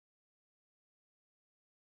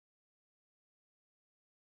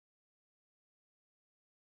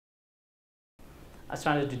I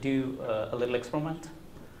started to do a little experiment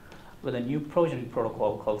with a new provisioning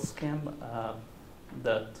protocol called SCIM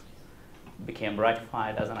that became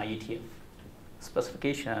ratified as an IETF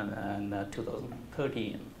specification in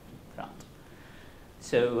 2013. Around.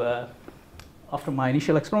 So after my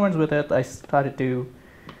initial experiments with it, I started to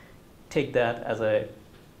take that as a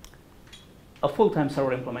full-time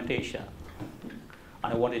server implementation,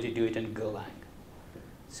 and I wanted to do it in Golang.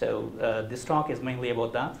 So this talk is mainly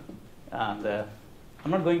about that, and I'm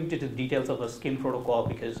not going into the details of the SCIM protocol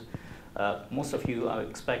because most of you, I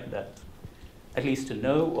expect that at least to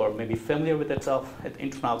know or maybe familiar with itself. At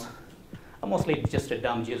internals, mostly it's just a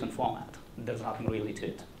dumb JSON format. There's nothing really to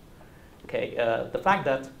it. Okay, the fact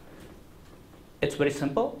that it's very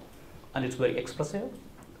simple and it's very expressive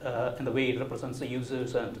in the way it represents the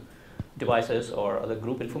users and devices or other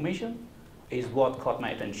group information is what caught my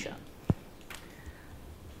attention.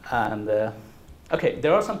 And okay,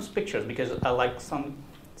 there are some pictures because I like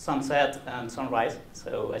sunset and sunrise,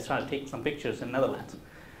 so I started taking some pictures in Netherlands,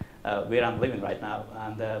 where I'm living right now,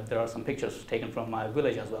 and there are some pictures taken from my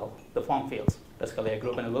village as well, the farm fields. Basically, I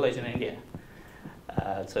grew up in a village in India,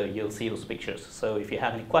 so you'll see those pictures. So if you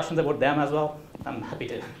have any questions about them as well, I'm happy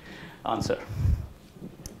to answer.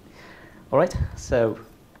 All right, so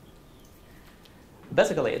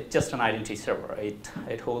basically, it's just an identity server.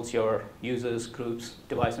 It holds your users, groups,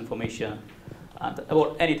 device information, and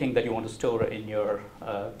about anything that you want to store in your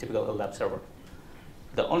typical LDAP server.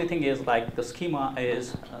 The only thing is, like, the schema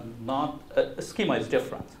is schema is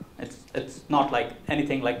different. It's not like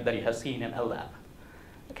anything like that you have seen in LDAP.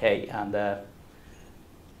 Okay,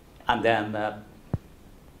 and then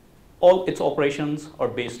all its operations are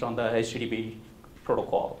based on the HTTP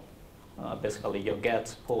protocol. Basically, your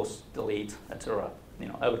gets, posts, delete, etc. You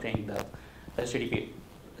know, everything that HTTP,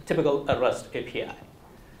 typical REST API.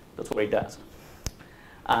 That's what it does.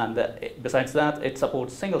 And besides that, it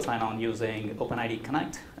supports single sign-on using OpenID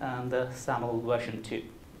Connect and SAML version 2.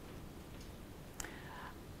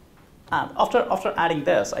 And after adding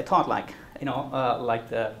this, I thought, like, you know, like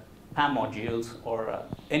the PAM modules or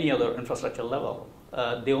any other infrastructure level,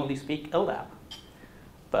 they only speak LDAP.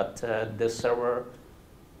 But this server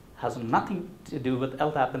has nothing to do with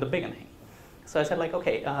LDAP in the beginning. So I said, like,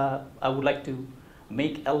 okay, I would like to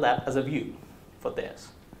make LDAP as a view for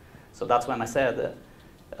this. So that's when I said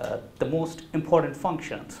the most important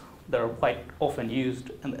functions that are quite often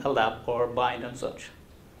used in the LDAP are bind and search.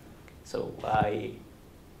 So I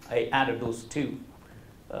added those two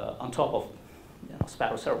on top of, you know,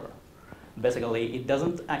 Sparrow server. Basically, it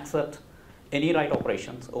doesn't accept any write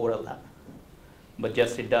operations over LDAP, but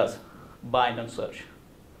just it does bind and search.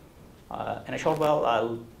 In a short while,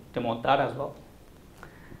 I'll demo that as well.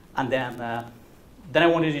 And then I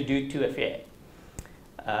wanted to do 2FA.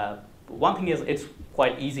 One thing is, it's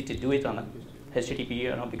quite easy to do it on a HTTP,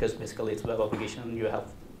 you know, because basically it's a web application. You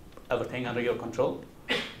have everything under your control.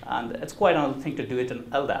 And it's quite another thing to do it in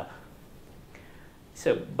LDAP.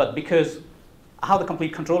 So, but because I have the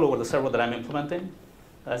complete control over the server that I'm implementing,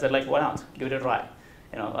 I said, like, why not? Give it a try.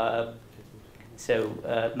 You know,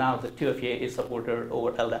 so now the 2FA is supported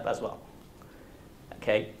over LDAP as well.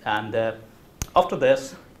 Okay, and after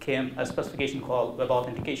this came a specification called Web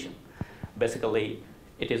Authentication. Basically,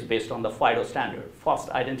 it is based on the FIDO standard, Fast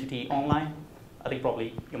Identity Online. I think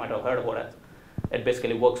probably you might have heard about it. It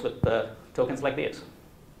basically works with tokens like this,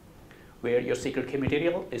 where your secret key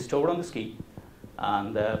material is stored on this key,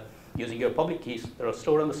 and using your public keys that are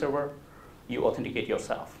stored on the server, you authenticate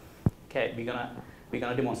yourself. Okay, we're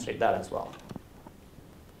gonna demonstrate that as well.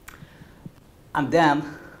 And then,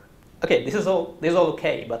 okay, this is all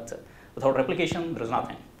okay, but without replication, there is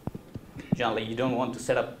nothing. Generally, you don't want to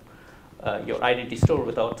set up your identity store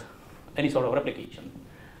without any sort of replication.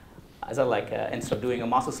 As I like, instead of doing a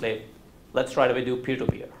master slave, let's try to do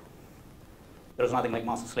peer-to-peer. There's nothing like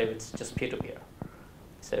master slave, it's just peer-to-peer.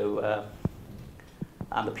 So,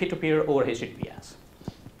 and the peer-to-peer over HTTPS.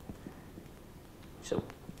 So,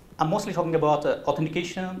 I'm mostly talking about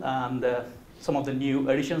authentication and some of the new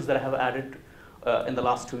additions that I have added in the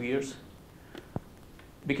last 2 years.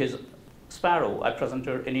 Because Sparrow, I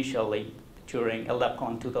presented initially during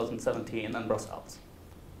LDAPCon 2017 in Brussels.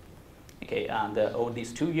 Okay, and over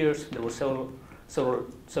these 2 years, there were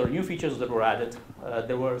several new features that were added.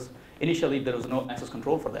 Initially there was no access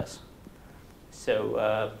control for this.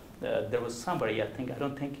 So there was somebody, I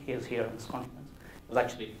don't think he is here in this conference, was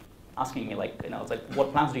actually asking me, like, you know, it's like,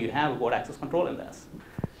 what plans do you have about access control in this?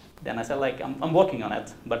 Then I said, like, I'm working on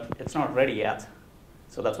it, but it's not ready yet.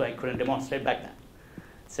 So that's why I couldn't demonstrate back then.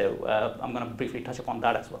 So I'm going to briefly touch upon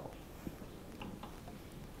that as well.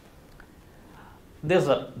 This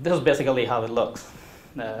is basically how it looks.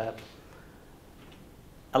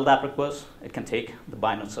 LDAP request, it can take the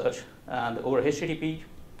binary search. And over HTTP,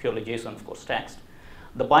 purely JSON, of course, text.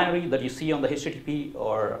 The binary that you see on the HTTP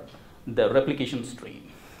are the replication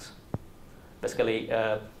streams. Basically,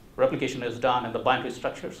 replication is done in the binary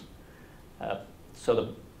structures.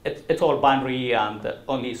 So it's all binary, and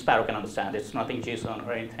only Sparrow can understand. It's nothing JSON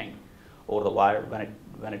or anything over the wire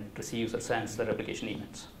when it receives or sends the replication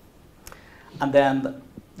events. And then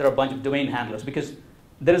there are a bunch of domain handlers, because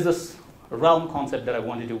there is this realm concept that I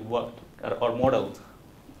wanted to work or model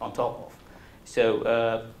on top of.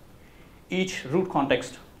 So each root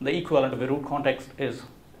context, the equivalent of a root context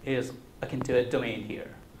is akin to a domain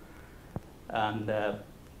here. And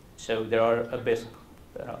so there are a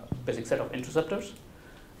basic set of interceptors.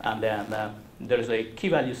 And then there is a key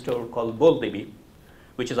value store called BoldDB,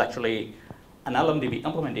 which is actually an LMDB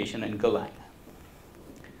implementation in Golang.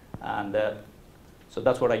 And so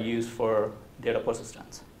that's what I use for data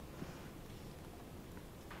persistence.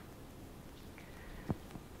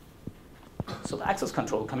 So the access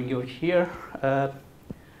control coming over here,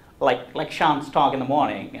 like Sean's talk in the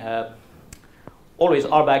morning, always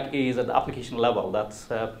RBAC is at the application level.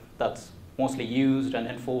 That's mostly used and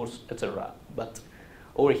enforced, etc. But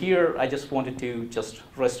over here, I just wanted to just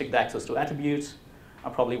restrict the access to attributes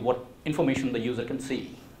and probably what information the user can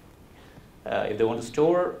see. If they want to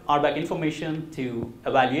store RBAC information to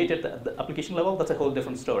evaluate it at the application level, that's a whole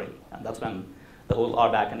different story. And that's when the whole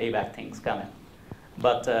RBAC and ABAC things come in.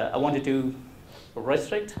 But I wanted to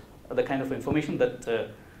restrict the kind of information that the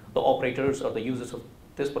operators or the users of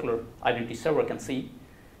this particular identity server can see.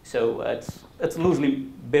 So it's loosely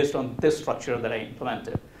based on this structure that I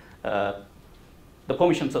implemented. The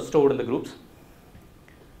permissions are stored in the groups.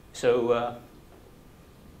 So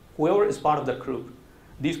whoever is part of that group,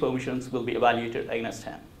 these permissions will be evaluated against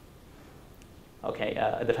him. Okay,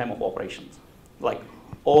 at the time of operations, like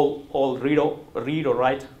all read or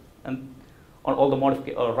write, and on all the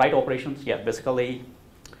write operations. Yeah, basically,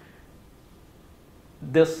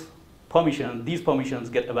 these permissions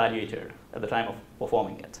get evaluated at the time of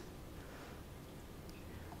performing it.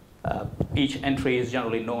 Each entry is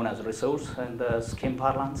generally known as a resource in the scheme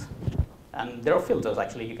parlance, and there are filters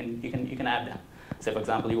actually you can add them. Say, for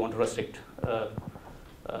example, you want to restrict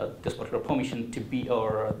this particular permission to be,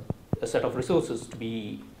 or a set of resources to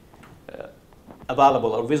be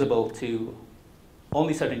available or visible to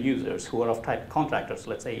only certain users who are of type contractors.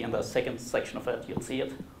 Let's say in the second section of it, you'll see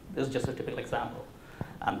it. This is just a typical example,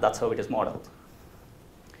 and that's how it is modeled.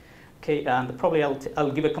 Okay, and probably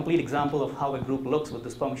I'll give a complete example of how a group looks with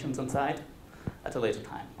these permissions inside at a later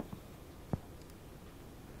time.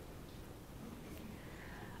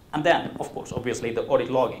 And then, of course, obviously, the audit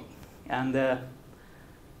logging. And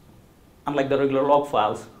unlike the regular log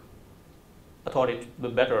files, I thought it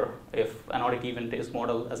would be better if an audit event is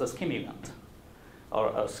modeled as a scheme event, or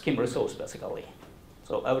a scheme resource, basically.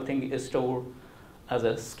 So everything is stored as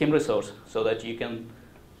a scheme resource so that you can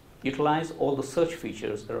utilize all the search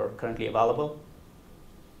features that are currently available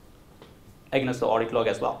against the audit log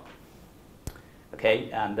as well.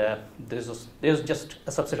 Okay, and there's just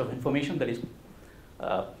a subset of information that is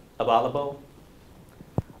available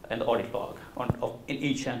in the audit log in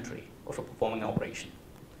each entry of a performing operation.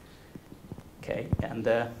 Okay, and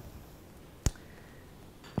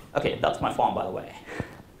okay, that's my farm, by the way,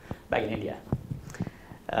 back in India.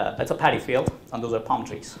 It's a paddy field, and those are palm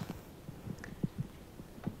trees.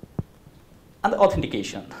 And the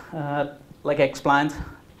authentication, like I explained,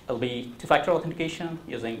 it'll be two-factor authentication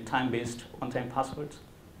using time-based one-time passwords,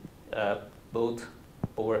 both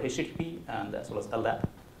over HTTP and as well as LDAP.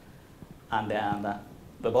 And then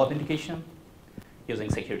web authentication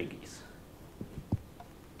using security keys.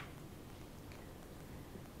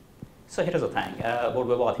 So here's the thing about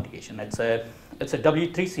web authentication. It's a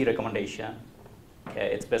W3C recommendation.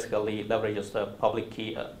 Okay, it's basically leverages the public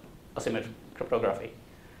key asymmetric cryptography.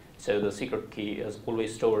 So the secret key is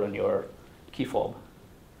always stored on your key fob,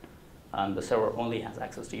 and the server only has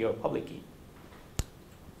access to your public key.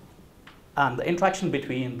 And the interaction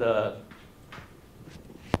between the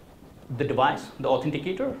device, the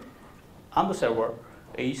authenticator, and the server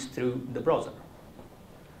is through the browser.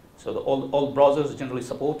 So all browsers generally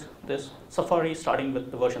support this. Safari, starting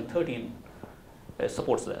with the version 13,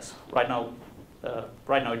 supports this. Right now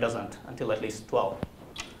it doesn't until at least 12.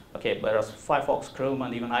 Okay, whereas Firefox, Chrome,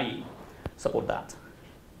 and even IE support that.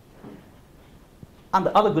 And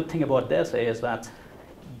the other good thing about this is that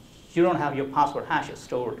you don't have your password hashes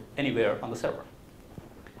stored anywhere on the server.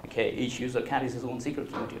 Okay, each user carries his own secret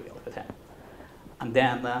key material with him. And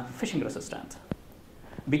then phishing resistant.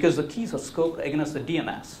 Because the keys are scoped against the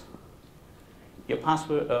DNS, your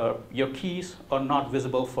password, your keys are not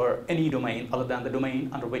visible for any domain other than the domain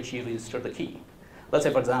under which you registered the key. Let's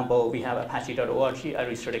say, for example, we have apache.org, I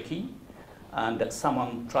registered a key, and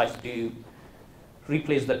someone tries to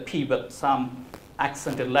replace that P with some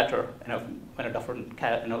accented letter in a different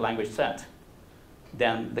language set,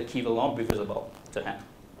 then the key will not be visible to him,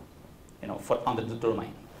 for under the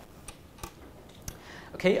domain.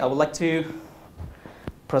 Okay, I would like to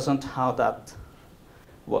present how that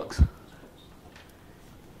works.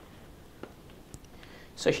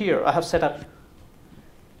 So here I have set up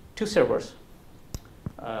two servers,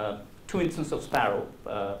 two instances of Sparrow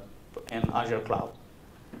in Azure Cloud.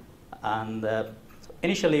 And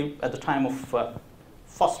initially, at the time of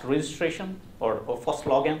first registration or first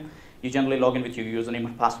login, you generally log in with your username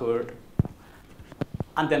and password,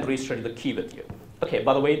 and then register the key with you. Okay,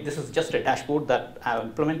 by the way, this is just a dashboard that I've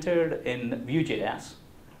implemented in Vue.js,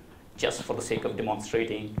 just for the sake of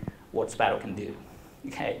demonstrating what Sparrow can do.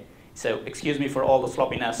 Okay, so excuse me for all the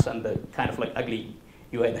sloppiness and the kind of like ugly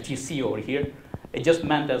UI that you see over here. It just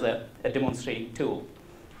meant as a demonstrating tool.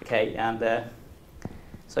 Okay, and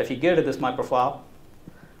so if you go to this My Profile,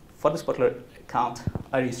 for this particular account,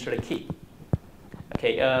 I registered a key.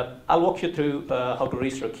 Okay, I'll walk you through how to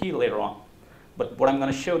register a key later on. But what I'm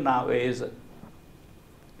going to show now is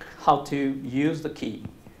how to use the key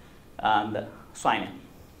and sign in.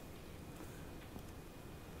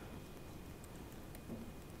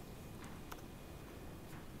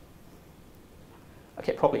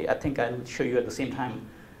 Okay, probably I think I'll show you at the same time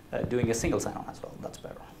doing a single sign-on as well. That's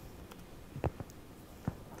better.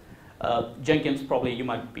 Jenkins, probably you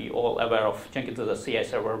might be all aware of. Jenkins is a CI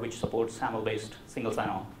server which supports SAML-based single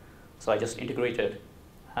sign-on. So I just integrated.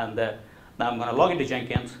 And now I'm going to log into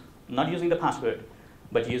Jenkins, not using the password,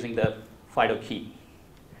 but using the FIDO key.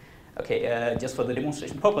 Okay, just for the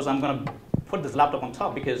demonstration purpose, I'm going to put this laptop on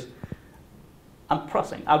top because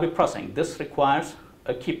I'll be pressing. This requires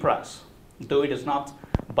a key press, though it is not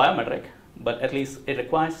biometric, but at least it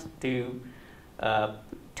requires to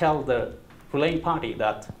tell the relaying party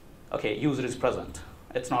that, okay, user is present.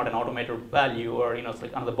 It's not an automated value or it's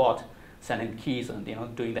like another bot sending keys and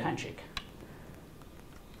doing the handshake.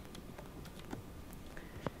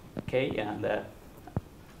 Okay, and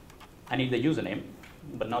I need the username,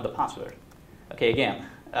 but not the password. Okay, again,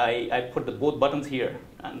 I put both buttons here,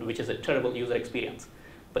 and which is a terrible user experience,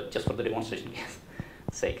 but just for the demonstration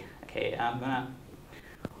sake. Okay, I'm gonna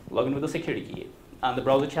log in with the security key, and the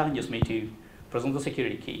browser challenges me to present the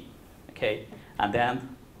security key. Okay, and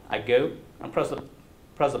then I go and press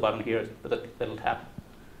the button here with a little tap,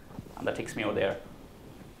 and that takes me over there.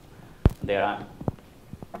 There I am.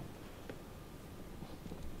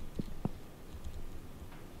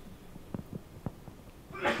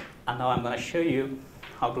 And now I'm going to show you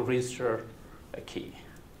how to register a key.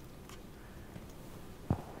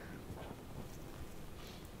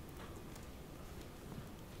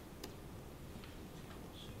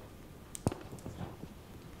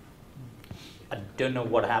 I don't know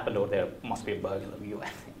what happened over there. Must be a bug in the view, I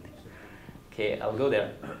think. Okay, I'll go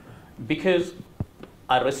there. Because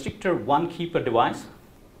I restricted one key per device,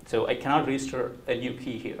 so I cannot register a new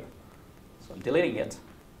key here. So I'm deleting it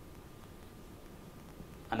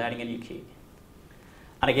and adding a new key.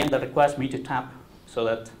 And again, that requires me to tap so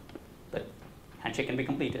that the handshake can be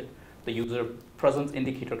completed. The user presence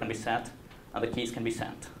indicator can be set, and the keys can be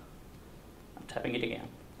sent. I'm tapping it again,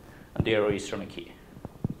 and there I register my key.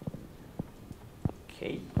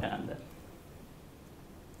 Okay, and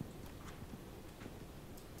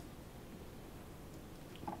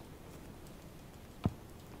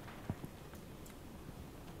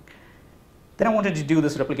then I wanted to do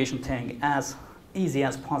this replication thing as easy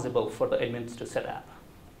as possible for the admins to set up.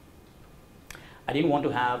 I didn't want to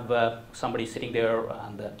have somebody sitting there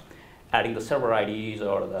and adding the server IDs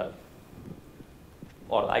or the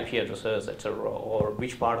IP addresses, etc., or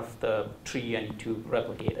which part of the tree I need to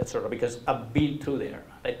replicate, etc., because I've been through there.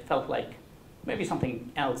 It felt like maybe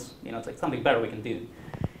something else, it's like something better we can do.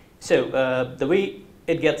 So the way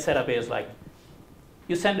it gets set up is like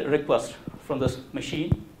you send a request from this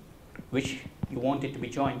machine, which you want it to be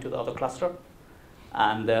joined to the other cluster,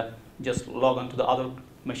 and just log on to the other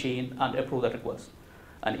machine and approve that request.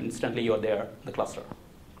 And instantly you're there in the cluster.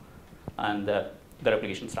 And the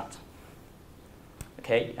replication starts.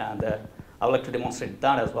 Okay, and I would like to demonstrate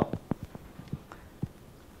that as well.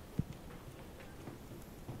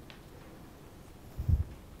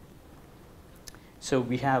 So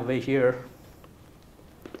we have here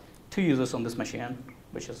 2 users on this machine,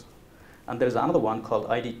 and there's another one called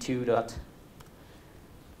id2.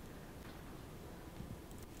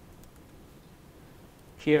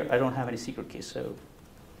 Here, I don't have any secret keys, so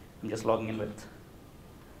I'm just logging in with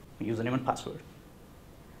username and password.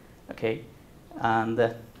 Okay, and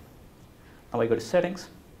now I go to settings,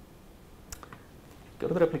 go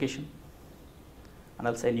to the replication, and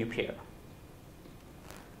I'll say new peer.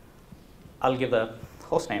 I'll give the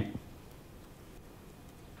host name,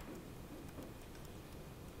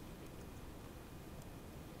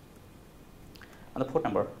 and the port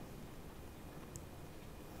number,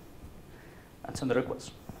 and send the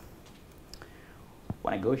request.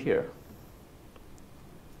 When I go here,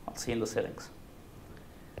 I'll see in the settings.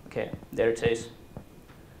 Okay, there it says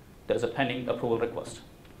there's a pending approval request.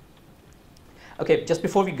 Okay, just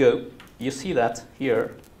before we go, you see that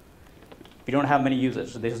here we don't have many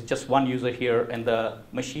users. There's just one user here in the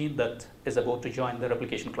machine that is about to join the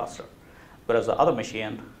replication cluster, whereas the other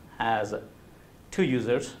machine has 2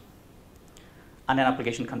 users and an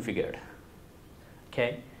application configured.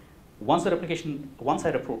 Okay, once I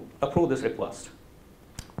approve this request,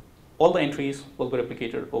 all the entries will be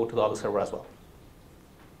replicated over to the other server as well.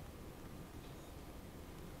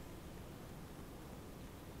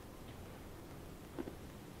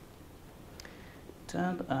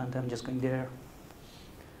 And I'm just going there,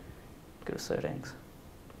 go to settings,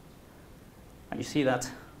 and you see that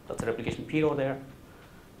that's the replication peer over there,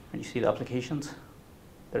 and you see the applications.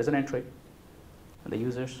 There is an entry, and the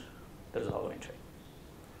users, there is another entry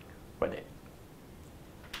right there.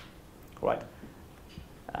 Right,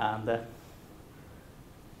 and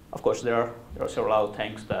of course there are several other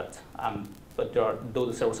things that, but though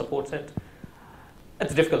the server supports it,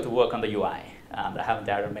 it's difficult to work on the UI. And I haven't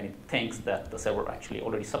added many things that the server actually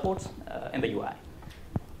already supports in the UI.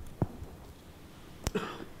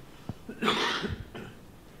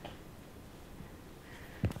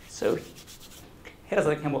 So here's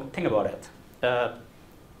the thing about it.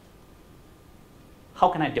 How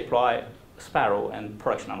can I deploy Sparrow in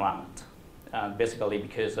production environment? Basically,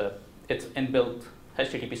 because it's inbuilt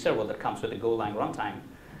HTTP server that comes with a Golang runtime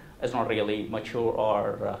is not really mature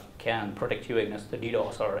or can protect you against the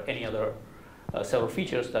DDoS or any other several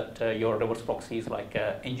features that your reverse proxies like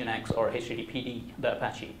Nginx or HTTPD, the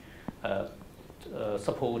Apache,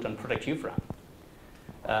 support and protect you from.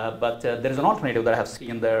 But there is an alternative that I have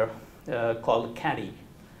seen there called Caddy.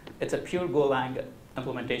 It's a pure Golang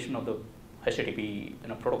implementation of the HTTP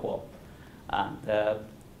protocol, and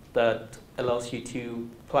that allows you to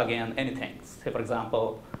plug in anything. Say, for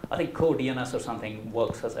example, I think Core DNS or something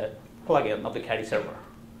works as a plugin of the Caddy server.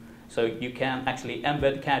 So you can actually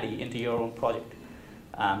embed Caddy into your own project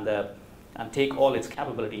and take all its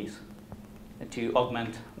capabilities to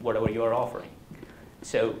augment whatever you are offering.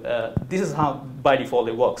 So this is how, by default,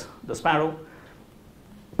 it works. The Sparrow,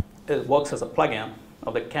 it works as a plugin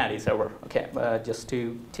of the Caddy server. Okay, just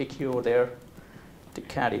to take you over there to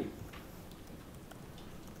Caddy.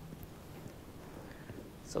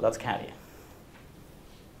 So that's Caddy.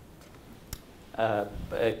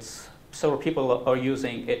 It's several people are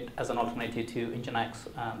using it as an alternative to Nginx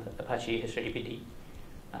and Apache HTTPD,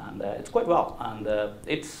 and it's quite well. And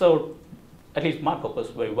it's served, at least my purpose,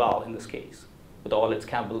 very well in this case, with all its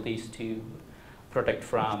capabilities to protect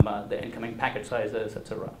from the incoming packet sizes,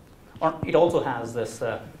 etc. Or it also has this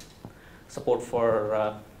support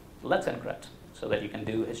for Let's Encrypt, so that you can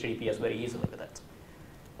do HTTPS very easily with it.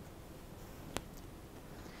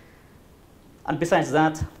 And besides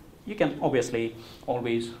that, you can obviously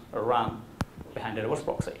always run behind a reverse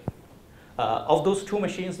proxy. Of those 2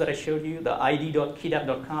 machines that I showed you, the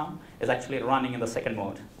id.keydap.com is actually running in the second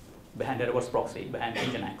mode, behind a reverse proxy, behind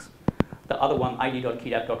Nginx. The other one,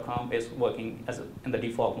 id.keydap.com, is working as in the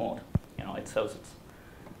default mode. It serves its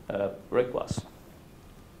requests.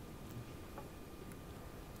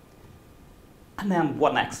 And then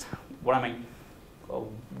what next?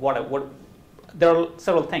 There are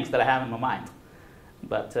several things that I have in my mind,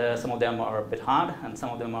 but some of them are a bit hard and some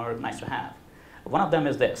of them are nice to have. One of them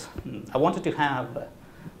is this. I wanted to have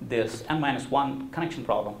this n-1 connection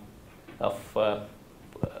problem of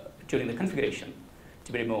during the configuration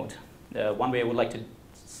to be removed. One way I would like to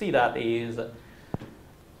see that is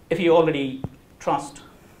if you already trust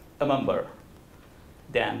a member,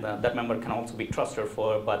 then that member can also be trusted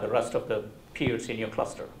by the rest of the peers in your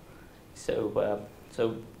cluster. So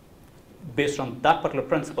based on that particular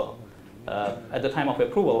principle, at the time of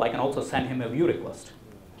approval, I can also send him a view request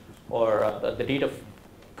or the data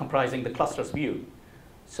comprising the cluster's view,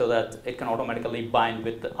 so that it can automatically bind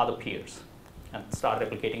with the other peers and start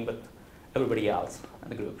replicating with everybody else in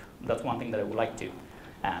the group. That's one thing that I would like to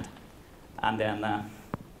add. And then,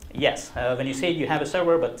 yes, when you say you have a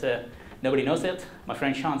server but nobody knows it, my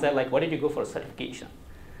friend Sean said, like, why did you go for a certification?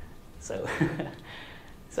 So,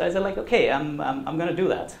 so I said, like, okay, I'm going to do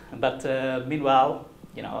that. But meanwhile,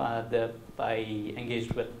 I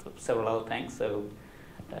engaged with several other things, so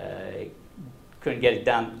couldn't get it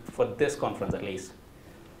done for this conference at least.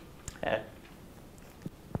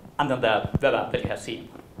 And then the web app that you have seen,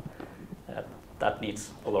 that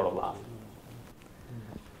needs a lot of love.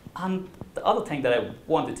 And the other thing that I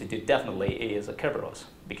wanted to do definitely is a Kerberos,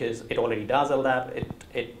 because it already does LDAP,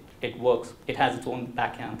 it works, it has its own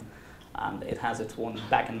backend, and it has its own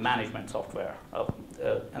backend management software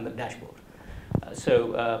and the dashboard.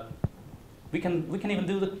 So we can even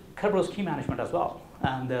do the Kerberos key management as well.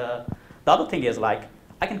 And the other thing is, like,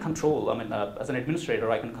 I can control, as an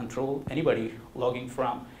administrator, I can control anybody logging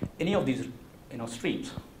from any of these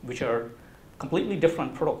streams, which are completely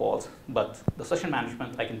different protocols, but the session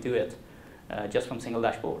management, I can do it just from single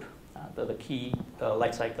dashboard. The key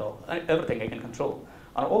lifecycle, everything I can control.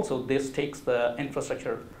 And also, this takes the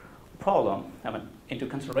infrastructure problem into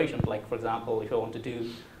consideration. Like, for example, if I want to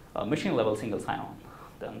do machine level single sign-on,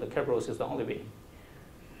 then the Kerberos is the only way.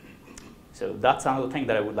 So that's another thing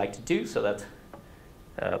that I would like to do, so that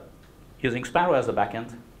using Sparrow as a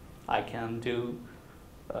backend, I can do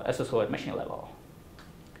SSO at machine level.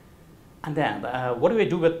 And then, what do I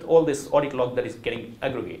do with all this audit log that is getting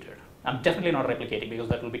aggregated? I'm definitely not replicating, because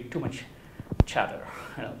that will be too much chatter,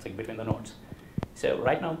 between the nodes. So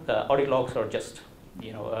right now, the audit logs are just,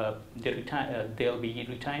 they'll be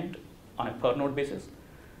retained on a per node basis.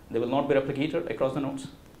 They will not be replicated across the nodes.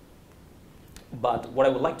 But what I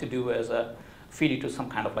would like to do is feed it to some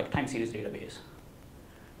kind of time series database.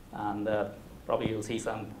 And probably you'll see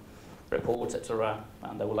some reports, etc.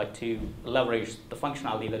 And I would like to leverage the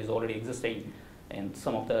functionality that is already existing in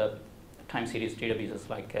some of the time series databases,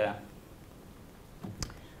 like I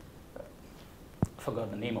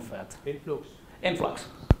forgot the name of it. Influx.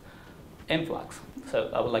 So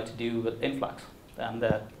I would like to do with Influx, and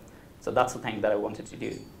so that's the thing that I wanted to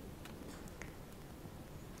do.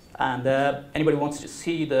 And anybody wants to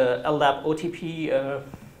see the LDAP OTP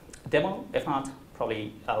demo? If not,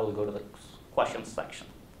 probably I'll go to the questions section.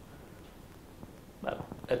 Well,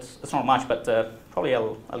 it's not much, but probably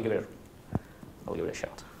I'll give it a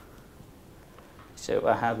shot. So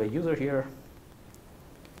I have a user here,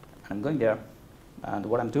 and I'm going there, and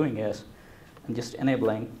what I'm doing is I'm just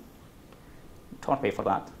enabling. Don't pay for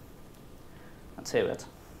that, and save it.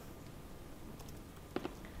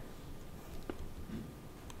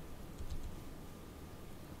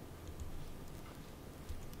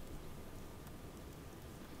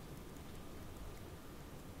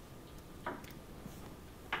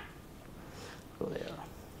 Go there.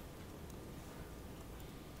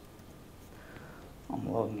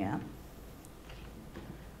 I'm logging in.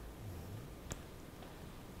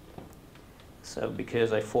 So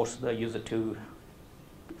because I forced the user to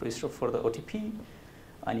register for the OTP,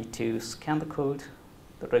 I need to scan the code,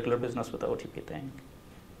 the regular business with the OTP thing.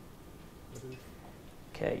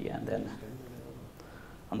 Okay, and then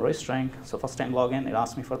I'm registering. So first time login, it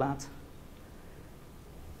asks me for that.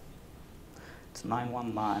 It's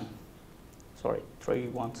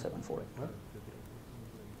 31748.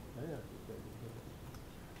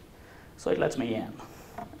 So it lets me in.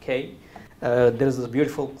 Okay. There is this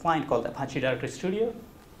beautiful client called Apache Directory Studio.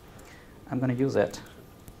 I'm going to use it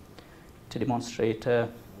to demonstrate the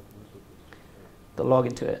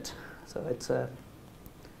login to it. So it's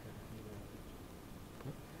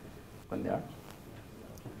going there.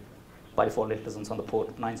 By default, it listens on the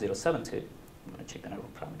port 9072. I'm going to check the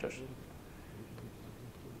network parameters.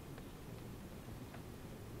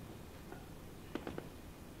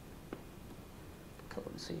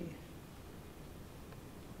 Couple C.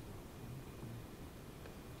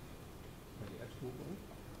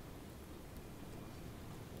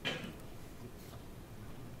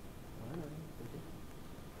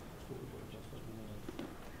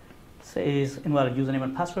 Says invalid username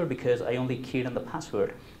and password because I only keyed in the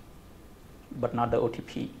password, but not the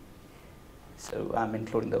OTP. So I'm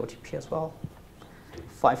including the OTP as well.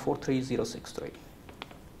 543063.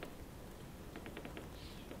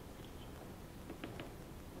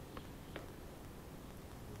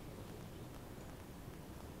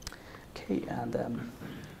 Okay, and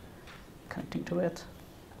connecting to it.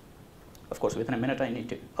 Of course, within a minute I need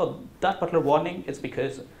to. Oh, that particular warning is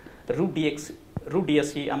because the root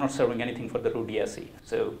DSC, I'm not serving anything for the root DSC.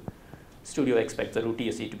 So Studio expects the root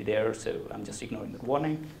DSC to be there, so I'm just ignoring the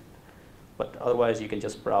warning. But otherwise, you can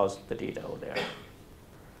just browse the data over there.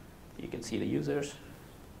 You can see the users,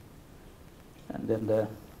 and then the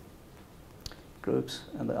groups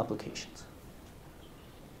and the applications.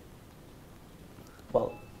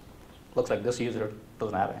 Well, looks like this user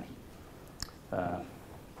doesn't have any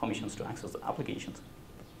permissions to access the applications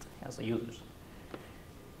as the users.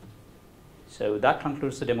 So that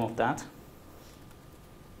concludes the demo of that.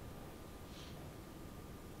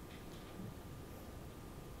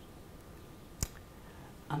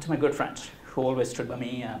 And to my good friends who always stood by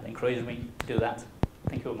me and encouraged me to do that,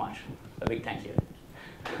 thank you very much. A big thank you.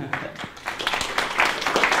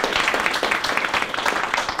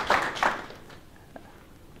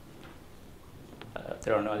 If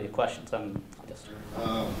there are no other questions, I'm just...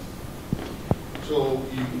 So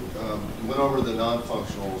you went over the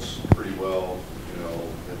non-functionals pretty well, you know,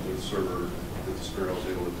 that the server, that the Sparrow was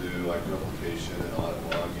able to do, like replication and audit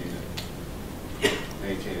logging and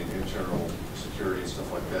maintaining internal security and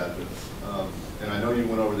stuff like that. But, and I know you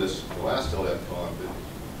went over this the last LDAPCon, but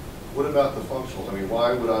what about the functionals? I mean,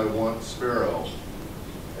 why would I want Sparrow?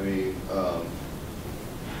 I mean,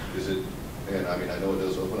 is it, and I mean, I know it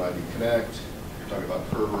does OpenID Connect, you're talking about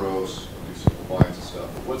Kerberos, compliance and stuff.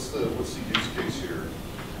 But what's the use case here?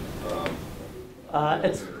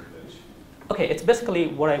 It's basically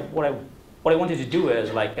what I wanted to do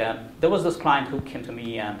is like there was this client who came to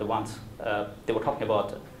me and they were talking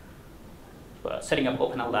about setting up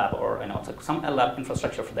Open LDAP or it's like some LDAP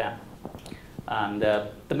infrastructure for them, and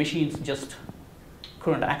the machines just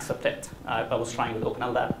couldn't accept it. I was trying with Open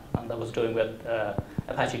LDAP and I was doing with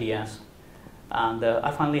Apache DS, and I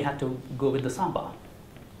finally had to go with the Samba.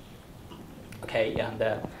 Okay,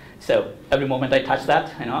 and so every moment I touch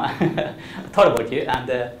that, I thought about you.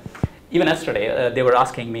 And even yesterday, they were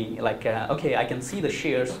asking me, like, okay, I can see the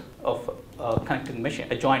shares of connecting machine,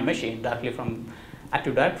 a joint machine directly from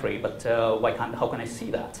Active Directory, but how can I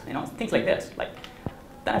see that? Things like this. Like,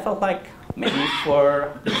 then I felt like maybe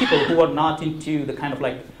for the people who are not into the kind of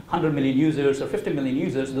like 100 million users or 50 million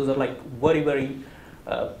users, those are like very, very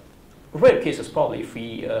rare cases probably if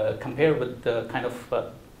we compare with the kind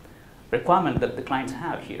of requirement that the clients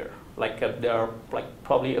have here. Like there are like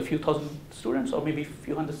probably a few thousand students or maybe a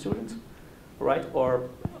few hundred students, right? Or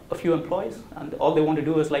a few employees, and all they want to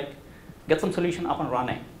do is like get some solution up and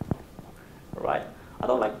running, right? I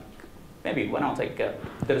thought like maybe why not like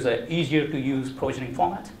there is a easier to use provisioning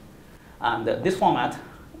format, and this format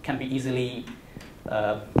can be easily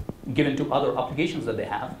given to other applications that they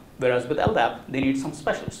have. Whereas with LDAP, they need some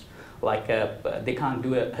specialists. Like they can't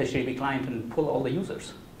do a HTTP client and pull all the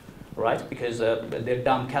users, right? Because they're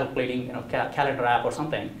done calculating, calendar app or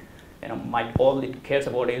something. All it cares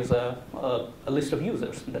about is a list of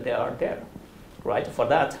users that they are there, right? For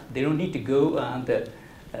that, they don't need to go and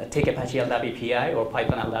take Apache LDAP API or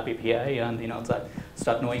Python LDAP API and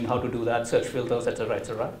start knowing how to do that, search filters, etc.,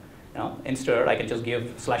 etc. Instead, I can just give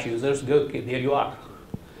 /users, go, okay, there you are.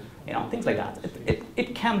 Things like that.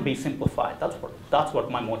 It can be simplified. That's what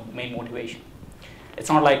my main motivation. It's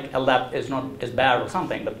not like LDAP is bad or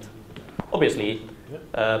something, but obviously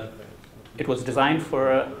it was designed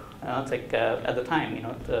for at the time,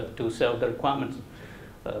 to serve the requirements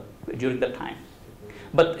during that time.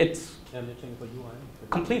 But it's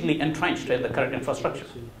completely entrenched in the current infrastructure,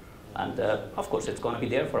 and of course it's going to be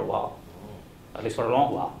there for a while, at least for a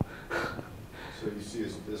long while. So you see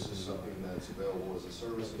this is something that's available as a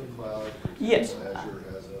service in the cloud? Yes. Azure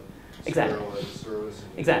has a exactly. Sparrow as a service?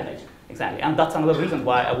 Exactly. And that's another reason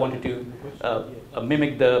why I wanted to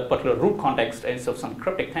mimic the particular root context instead of some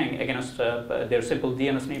cryptic thing against their simple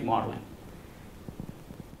DNS name modeling.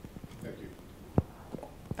 Thank you.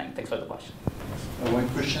 Thanks for the question. One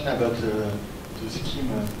question about the scheme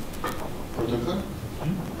protocol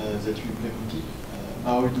that you implemented.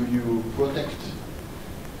 How do you protect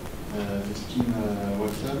the scheme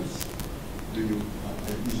web service?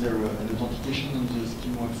 Is there an authentication on the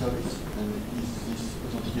scheme web service, and is this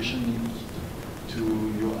authentication linked to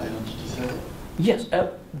your identity server? Yes,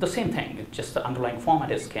 the same thing. It's just the underlying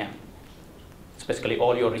format is scheme. It's basically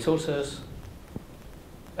all your resources,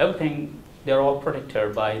 everything. They're all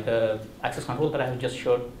protected by the access control that I have just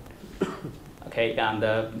showed. Okay, and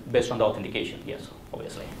based on the authentication, yes,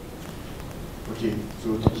 obviously. Okay,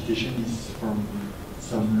 so authentication is from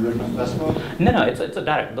some login password? No, it's a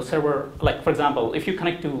direct. The server, like for example, if you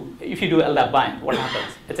do LDAP bind, what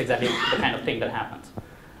happens? It's exactly the kind of thing that happens.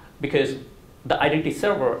 Because the identity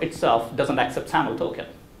server itself doesn't accept SAML token.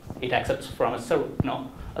 It accepts from a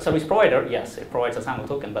service provider. Yes, it provides a SAML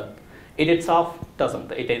token, but it itself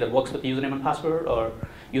doesn't. It either works with username and password or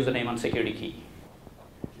username and security key.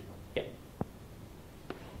 Yeah.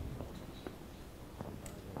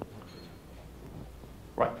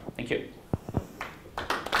 Right. Thank you.